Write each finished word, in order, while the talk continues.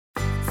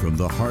From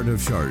the heart of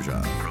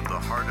Sharjah.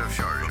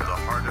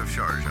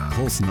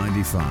 Pulse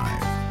 95.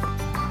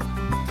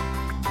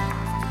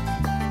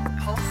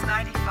 Pulse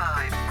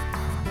 95.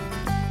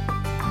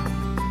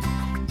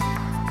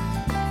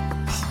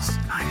 Pulse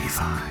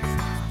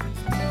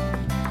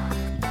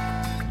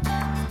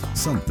 95.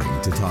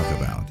 Something to talk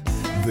about.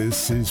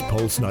 This is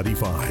Pulse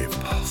 95.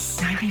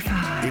 Pulse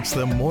 95. It's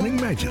the Morning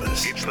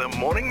Majlis.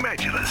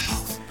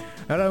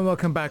 Hello and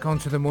welcome back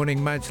onto the Morning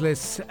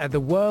Majlis. The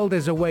world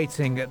is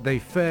awaiting the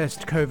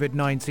first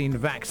COVID-19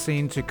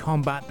 vaccine to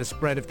combat the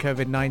spread of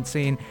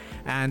COVID-19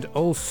 and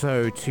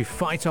also to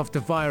fight off the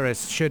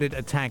virus should it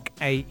attack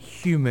a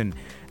human.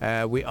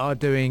 We are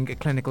doing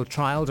clinical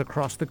trials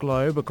across the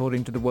globe.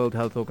 According to the World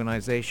Health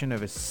Organization,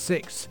 over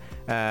 6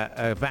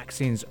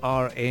 vaccines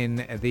are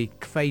in the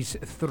phase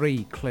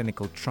 3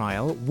 clinical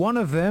trial. One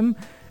of them,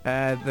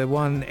 the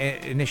one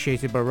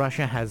initiated by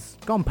Russia, has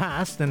gone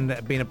past and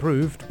been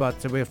approved, but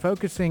we're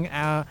focusing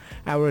our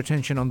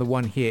attention on the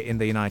one here in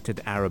the United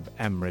Arab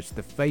Emirates,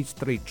 the Phase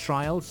 3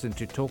 trials. And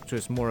to talk to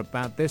us more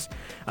about this,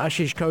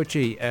 Ashish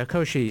Koshi,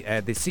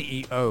 the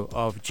CEO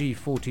of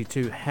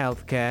G42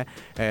 Healthcare,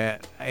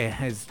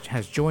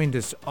 has joined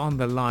us on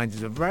the line.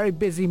 He's a very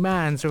busy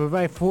man, so we're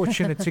very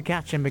fortunate to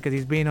catch him because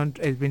he's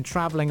been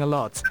traveling a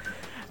lot.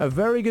 A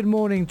very good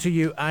morning to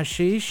you,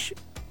 Ashish.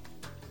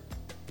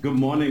 Good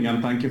morning,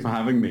 and thank you for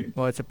having me.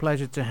 Well, it's a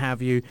pleasure to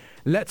have you.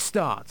 Let's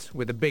start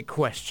with a big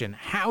question.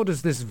 How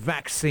does this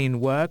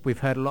vaccine work? We've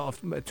heard a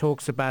lot of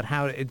talks about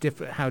how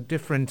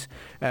different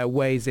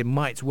ways it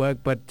might work,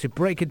 but to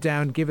break it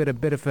down, give it a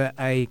bit of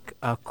a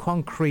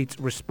concrete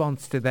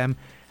response to them,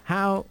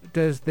 how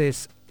does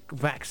this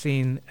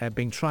vaccine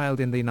being trialed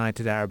in the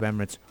United Arab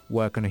Emirates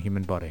work on a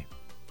human body?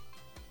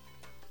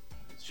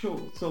 Sure.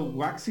 So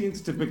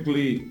vaccines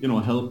typically,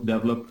 help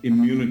develop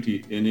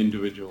immunity in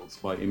individuals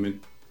by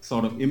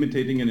sort of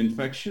imitating an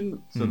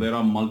infection. So there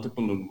are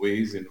multiple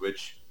ways in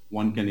which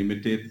one can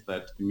imitate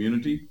that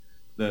immunity.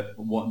 The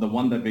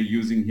one that we're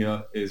using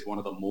here is one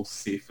of the most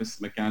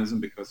safest mechanism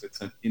because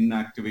it's an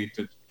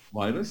inactivated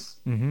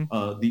virus.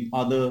 The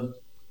other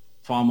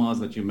pharmas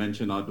that you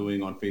mentioned are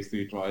doing on phase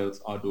 3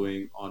 trials are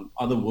doing on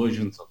other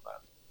versions of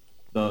that.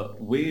 The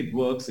way it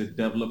works, it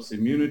develops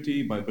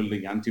immunity by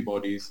building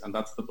antibodies, and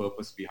that's the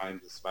purpose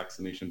behind this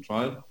vaccination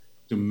trial,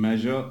 to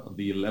measure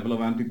the level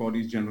of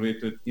antibodies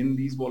generated in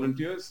these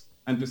volunteers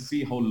and to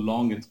see how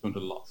long it's going to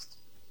last.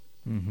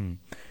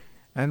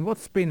 And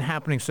what's been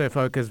happening so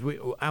far? Because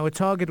our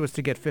target was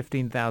to get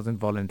 15,000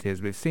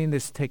 volunteers. We've seen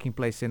this taking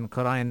place in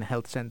Qarayan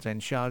Health Centre in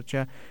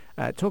Sharjah.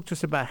 Talk to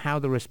us about how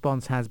the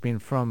response has been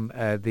from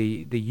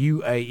the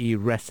UAE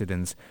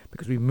residents,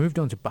 because we've moved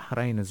on to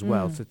Bahrain as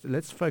well. So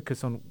let's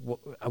focus on,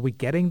 are we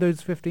getting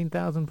those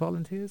 15,000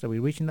 volunteers? Are we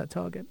reaching that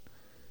target?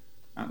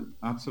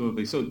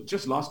 Absolutely. So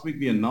just last week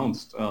we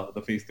announced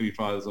the phase 3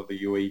 trials of the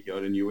UAE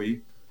here in UAE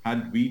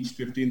had reached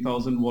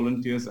 15,000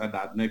 volunteers at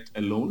ADNECT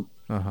alone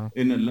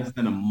in less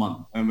than a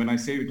month. And when I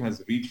say it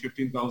has reached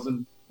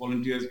 15,000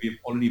 volunteers, we have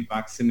already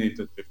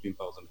vaccinated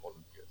 15,000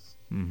 volunteers.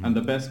 And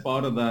the best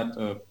part of that,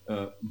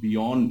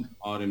 beyond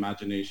our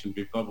imagination,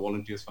 we've got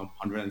volunteers from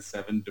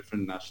 107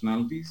 different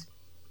nationalities.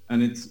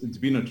 And it's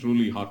been a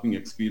truly heartening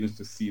experience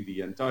to see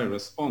the entire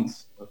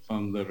response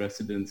from the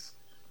residents,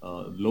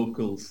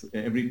 locals,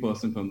 every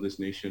person from this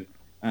nation.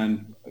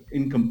 And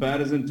in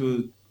comparison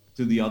to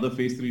the other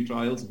phase 3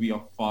 trials, we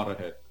are far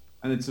ahead.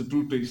 And it's a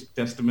true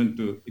testament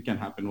to it can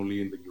happen only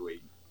in the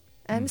UAE.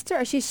 Mr.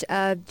 Ashish,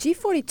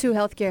 G42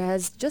 Healthcare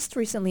has just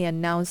recently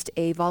announced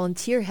a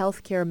volunteer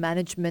healthcare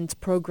management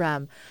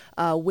program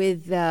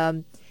with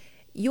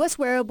U.S.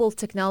 wearable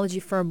technology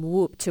firm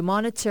Whoop to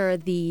monitor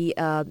the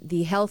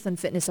health and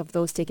fitness of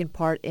those taking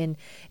part in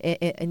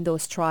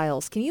those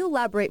trials. Can you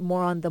elaborate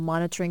more on the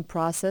monitoring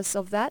process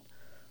of that?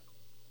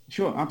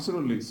 Sure,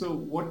 absolutely. So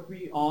what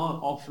we are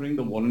offering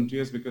the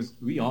volunteers, because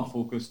we are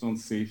focused on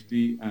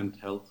safety and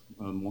health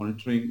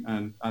monitoring,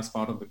 and as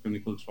part of the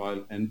clinical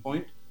trial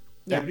endpoint,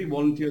 every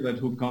volunteer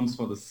who comes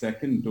for the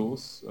second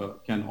dose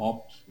can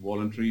opt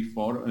voluntary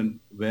for a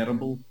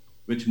wearable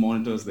which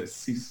monitors their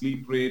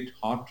sleep rate,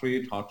 heart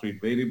rate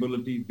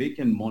variability. They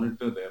can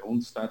monitor their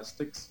own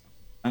statistics.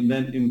 And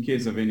then in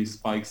case of any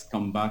spikes,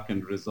 come back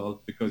and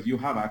resolve, because you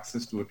have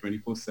access to a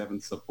 24/7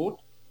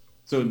 support.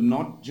 So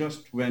not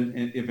just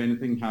if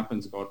anything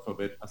happens, God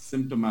forbid,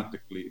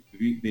 asymptomatically,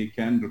 they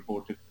can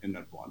report it in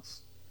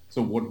advance.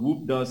 So what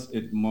Whoop does,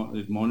 it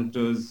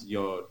monitors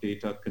your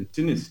data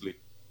continuously,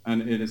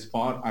 and it is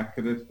far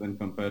accurate when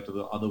compared to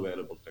the other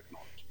wearable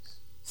technologies.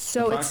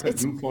 So it's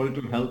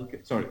Group42 Health.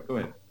 Sorry, go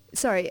ahead.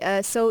 Sorry,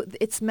 so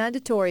it's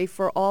mandatory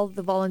for all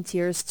the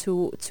volunteers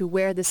to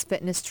wear this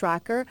fitness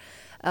tracker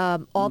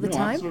all the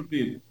time?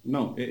 Absolutely.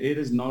 No, it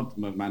is not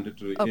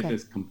mandatory. Okay. It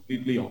is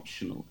completely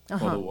optional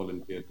for the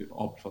volunteer to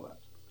opt for that.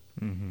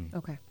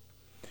 Okay.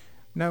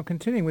 Now,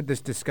 continuing with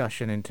this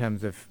discussion in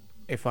terms of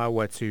if I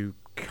were to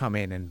come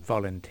in and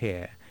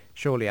volunteer,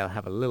 surely I'll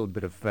have a little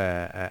bit of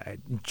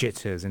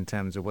jitters in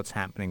terms of what's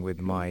happening with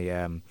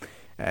my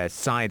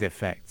side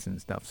effects and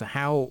stuff. So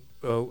how,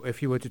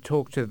 if you were to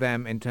talk to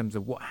them in terms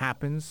of what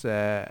happens,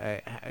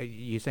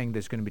 you're saying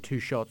there's going to be 2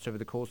 shots over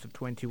the course of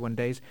 21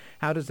 days.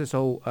 How does this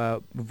whole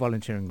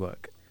volunteering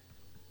work?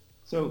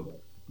 So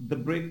the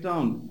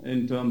breakdown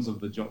in terms of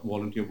the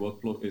volunteer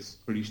workflow is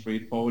pretty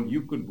straightforward.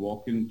 You could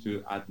walk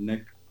into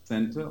ADNEC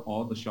Center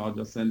or the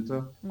Sharjah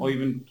Center, or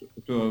even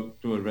to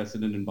a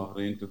resident in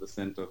Bahrain to the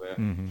center there.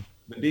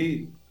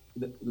 The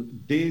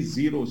day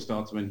 0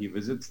 starts when he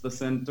visits the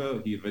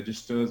center. He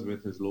registers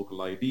with his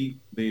local ID.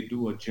 They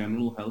do a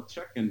general health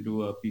check and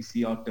do a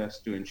PCR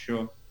test to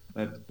ensure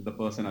that the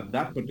person at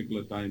that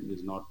particular time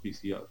is not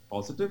PCR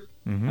positive,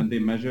 and they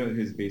measure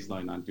his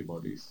baseline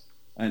antibodies.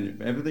 And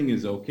if everything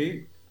is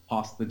okay,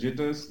 past the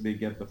jitters, they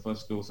get the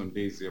first dose on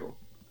day 0.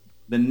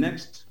 The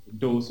next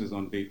dose is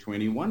on day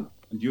 21.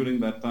 And during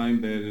that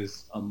time, there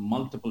is a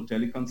multiple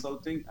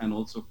teleconsulting and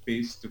also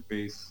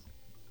face-to-face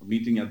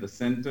meeting at the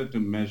center to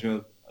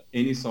measure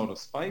any sort of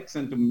spikes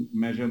and to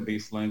measure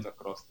baselines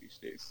across these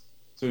days.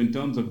 So in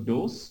terms of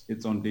dose,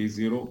 it's on day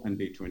 0 and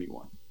day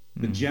 21.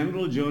 The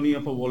general journey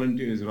of a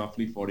volunteer is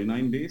roughly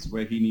 49 days,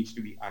 where he needs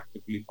to be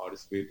actively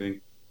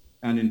participating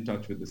and in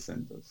touch with the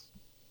centers.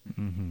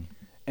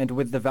 And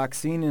with the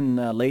vaccine in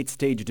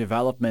late-stage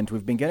development,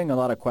 we've been getting a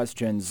lot of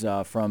questions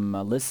from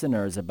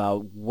listeners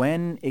about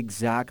when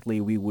exactly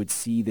we would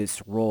see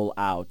this roll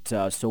out.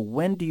 So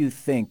when do you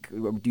think,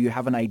 do you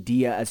have an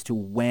idea as to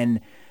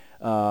when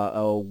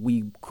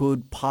we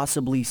could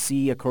possibly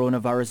see a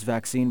coronavirus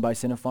vaccine by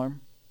Sinopharm?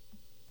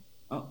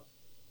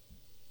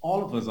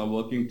 All of us are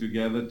working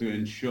together to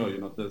ensure,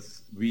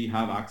 we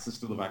have access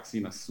to the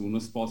vaccine as soon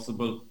as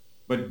possible.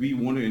 But we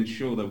want to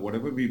ensure that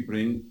whatever we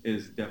bring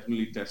is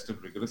definitely tested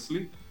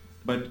rigorously.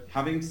 But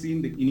having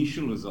seen the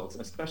initial results,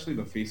 especially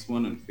the phase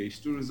 1 and phase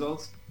 2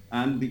 results,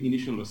 and the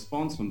initial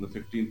response from the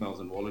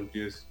 15,000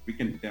 volunteers, we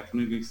can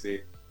definitely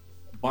say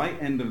by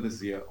end of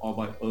this year or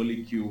by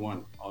early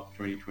Q1 of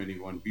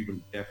 2021, we will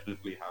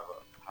definitely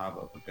have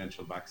a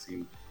potential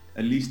vaccine,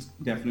 at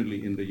least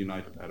definitely in the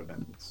United Arab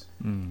Emirates.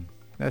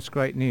 That's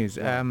great news.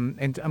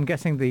 And I'm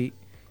guessing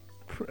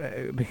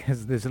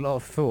because there's a lot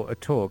of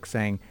talk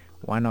saying,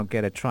 why not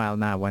get a trial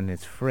now when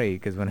it's free?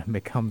 Because when it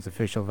becomes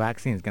official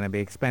vaccine, it's going to be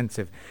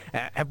expensive.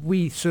 Have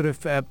we sort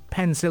of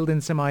penciled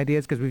in some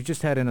ideas? Because we've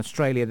just heard in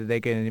Australia that they're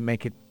going to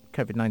make it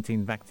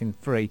COVID-19 vaccine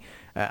free.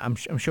 I'm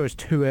sure it's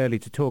too early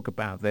to talk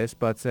about this,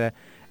 but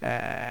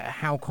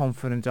how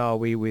confident are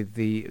we with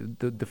the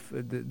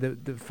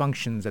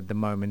functions at the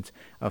moment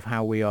of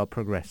how we are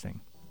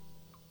progressing?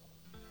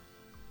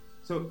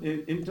 So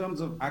in terms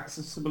of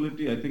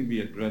accessibility, I think we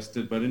addressed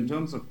it. But in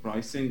terms of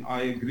pricing,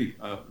 I agree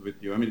with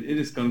you. I mean, it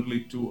is currently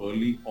too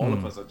early. All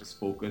of us are just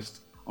focused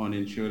on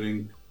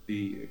ensuring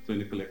the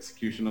clinical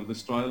execution of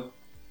this trial.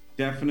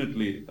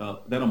 Definitely,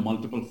 there are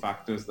multiple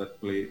factors that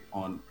play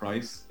on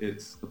price.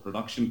 It's the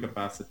production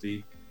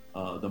capacity,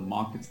 the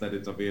markets that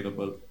it's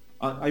available.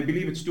 I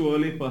believe it's too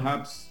early.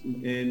 Perhaps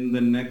in the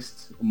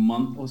next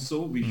month or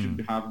so, we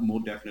should have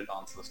more definite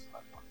answers to that.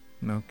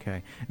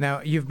 Okay.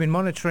 Now, you've been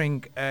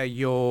monitoring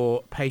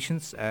your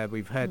patients.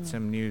 We've heard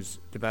some news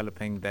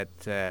developing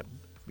that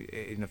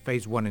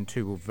phase 1 and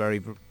 2 were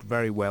very,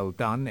 very well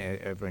done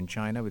over in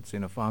China with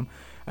Sinopharm.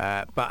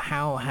 But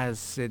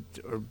how's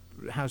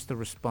the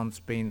response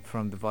been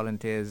from the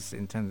volunteers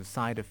in terms of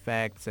side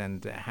effects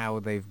and how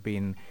they've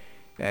been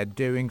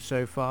doing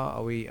so far?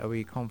 Are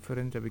we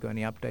confident? Have we got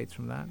any updates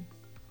from that?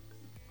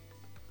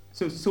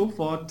 So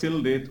far,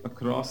 till date,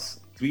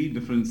 across 3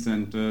 different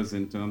centers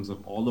in terms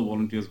of all the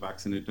volunteers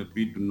vaccinated,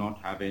 we do not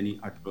have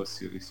any adverse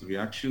serious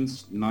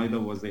reactions. Neither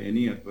was there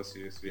any adverse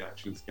serious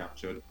reactions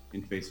captured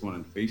in phase 1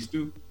 and phase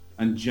 2.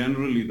 And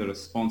generally, the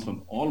response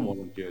from all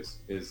volunteers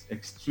is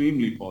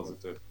extremely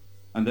positive.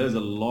 And there's a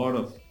lot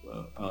of,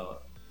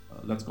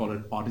 let's call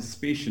it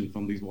participation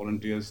from these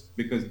volunteers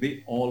because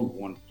they all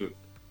want to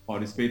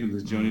participate in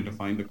this journey to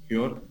find a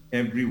cure.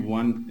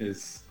 Everyone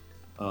is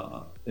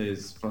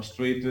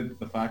frustrated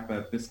the fact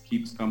that this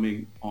keeps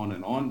coming on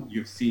and on.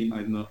 You've seen,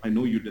 I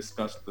know you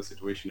discussed the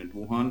situation in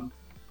Wuhan.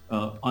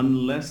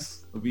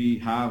 Unless we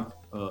have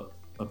a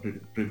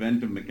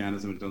preventive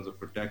mechanism in terms of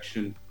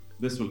protection,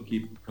 this will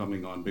keep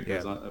coming on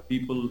because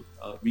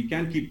we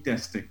can keep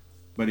testing,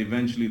 but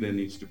eventually there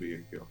needs to be a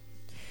cure.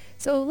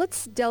 So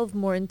let's delve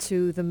more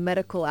into the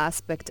medical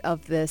aspect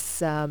of this.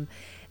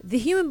 The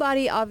human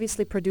body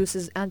obviously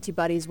produces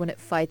antibodies when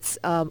it fights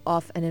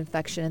off an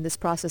infection, and this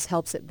process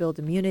helps it build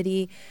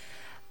immunity.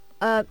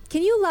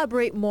 Can you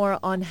elaborate more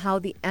on how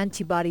the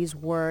antibodies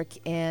work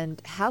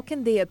and how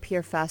can they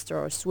appear faster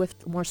or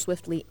more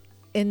swiftly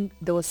in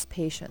those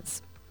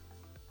patients?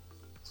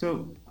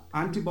 So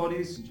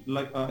antibodies,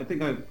 like I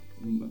think I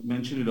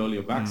mentioned it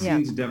earlier,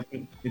 vaccines,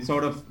 it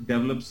sort of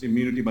develops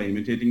immunity by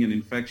imitating an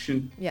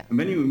infection. Yeah. And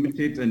when you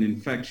imitate an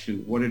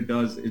infection, what it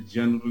does is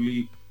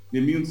generally, the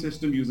immune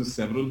system uses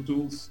several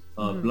tools.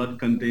 Blood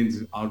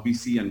contains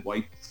RBC and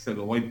white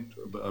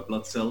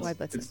blood cells.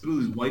 It's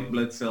through these white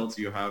blood cells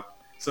you have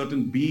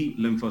certain B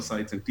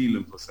lymphocytes and T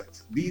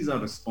lymphocytes. These are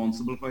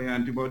responsible for your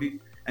antibody,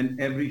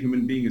 and every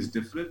human being is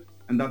different.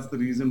 And that's the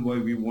reason why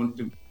we want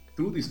to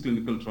through these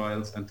clinical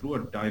trials and through a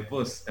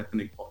diverse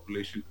ethnic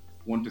population,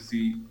 want to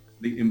see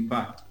the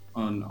impact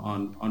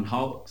on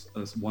how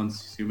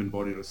one's human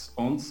body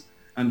responds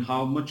and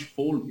how much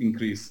fold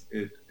increase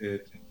it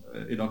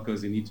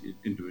occurs in each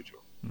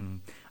individual.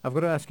 I've got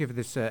to ask you for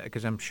this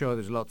because I'm sure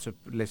there's lots of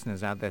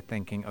listeners out there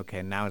thinking,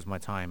 okay, now is my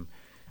time.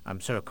 I'm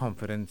so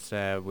confident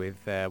with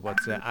what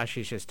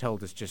Ashish has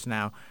told us just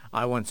now.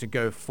 I want to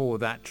go for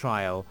that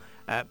trial.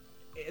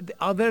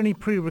 Are there any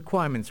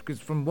pre-requirements?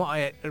 Because from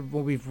what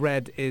we've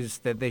read is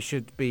that they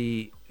should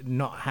be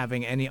not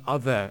having any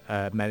other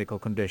medical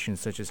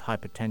conditions such as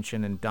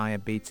hypertension and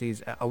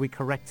diabetes. Are we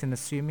correct in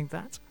assuming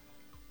that?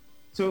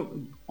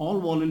 So all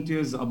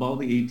volunteers above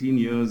the 18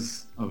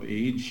 years of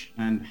age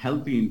and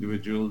healthy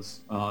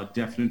individuals are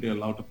definitely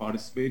allowed to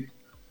participate,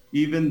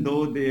 even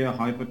though they are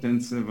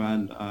hypertensive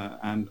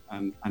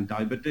and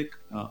diabetic.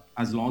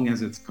 As long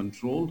as it's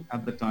controlled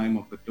at the time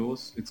of the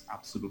dose, it's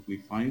absolutely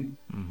fine.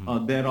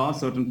 There are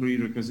certain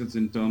prerequisites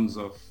in terms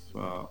of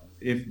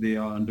if they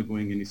are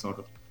undergoing any sort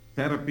of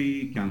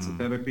therapy, cancer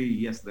therapy.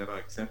 Yes, there are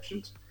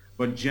exceptions,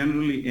 but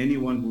generally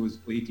anyone who is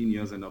 18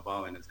 years and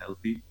above and is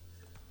healthy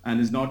and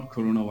is not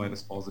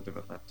coronavirus positive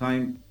at that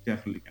time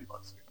definitely can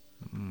participate.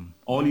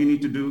 All you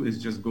need to do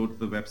is just go to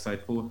the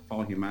website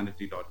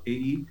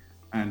forhumanity.ae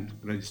and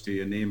register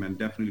your name, and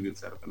definitely we'll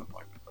set up an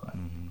appointment for that.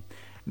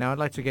 Now, I'd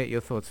like to get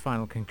your thoughts,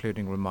 final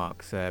concluding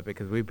remarks,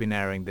 because we've been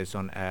airing this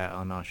on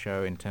our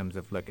show in terms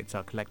of, look, it's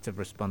our collective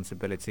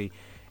responsibility.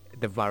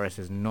 The virus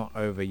is not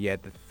over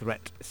yet. The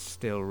threat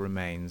still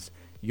remains.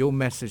 Your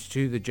message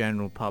to the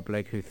general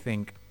public who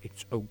think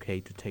it's okay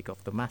to take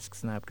off the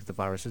masks now because the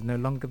virus is no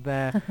longer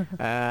there.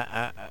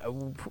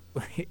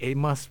 It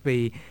must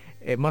be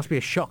a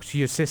shock to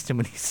your system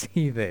when you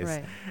see this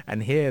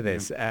and hear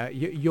this.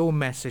 Your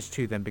message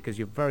to them, because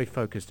you're very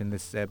focused in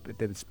this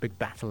big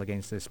battle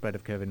against the spread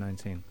of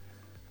COVID-19.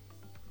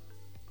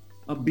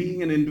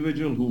 Being an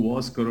individual who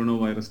was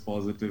coronavirus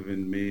positive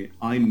in May,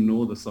 I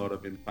know the sort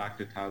of impact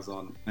it has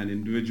on an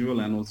individual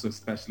and also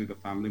especially the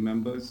family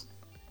members.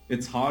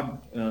 It's hard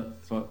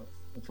for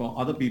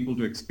other people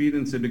to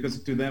experience it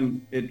because to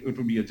them it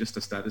would be just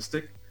a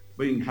statistic.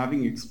 But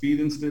having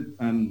experienced it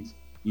and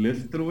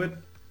lived through it,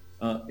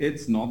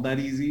 it's not that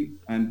easy,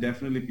 and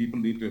definitely people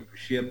need to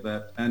appreciate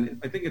that.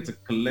 And I think it's a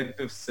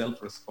collective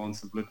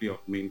self-responsibility of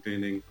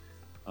maintaining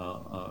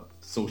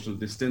social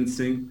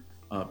distancing,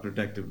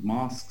 protective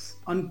masks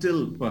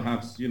until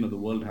perhaps the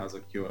world has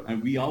a cure,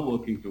 and we are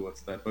working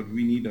towards that. But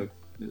we need a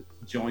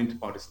joint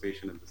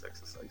participation in this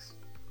exercise.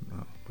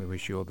 Well, we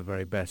wish you all the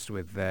very best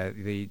with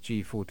the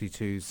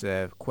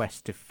G42's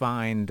quest to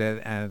find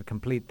and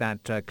complete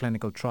that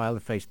clinical trial, the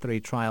phase 3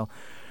 trial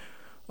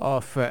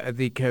of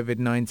the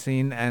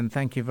COVID-19. And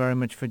thank you very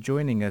much for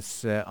joining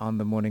us on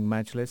the Morning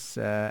Majlis.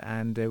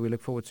 And we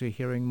look forward to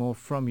hearing more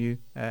from you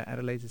at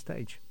a later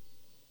stage.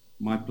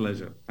 My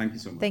pleasure. Thank you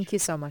so much. Thank you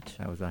so much.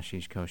 That was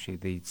Ashish Koshi,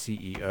 the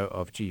CEO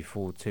of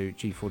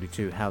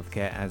G42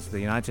 Healthcare, as the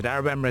United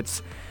Arab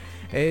Emirates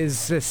is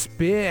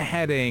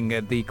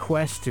spearheading the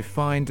quest to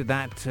find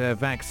that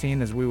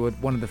vaccine, as we were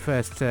one of the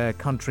first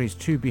countries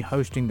to be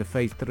hosting the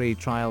phase 3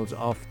 trials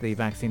of the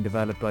vaccine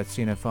developed by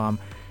Sinopharm.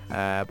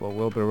 But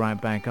we'll be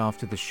right back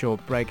after the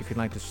short break. If you'd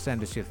like to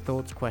send us your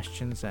thoughts,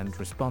 questions and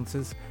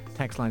responses,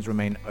 text lines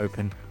remain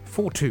open.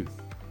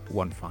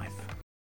 4215.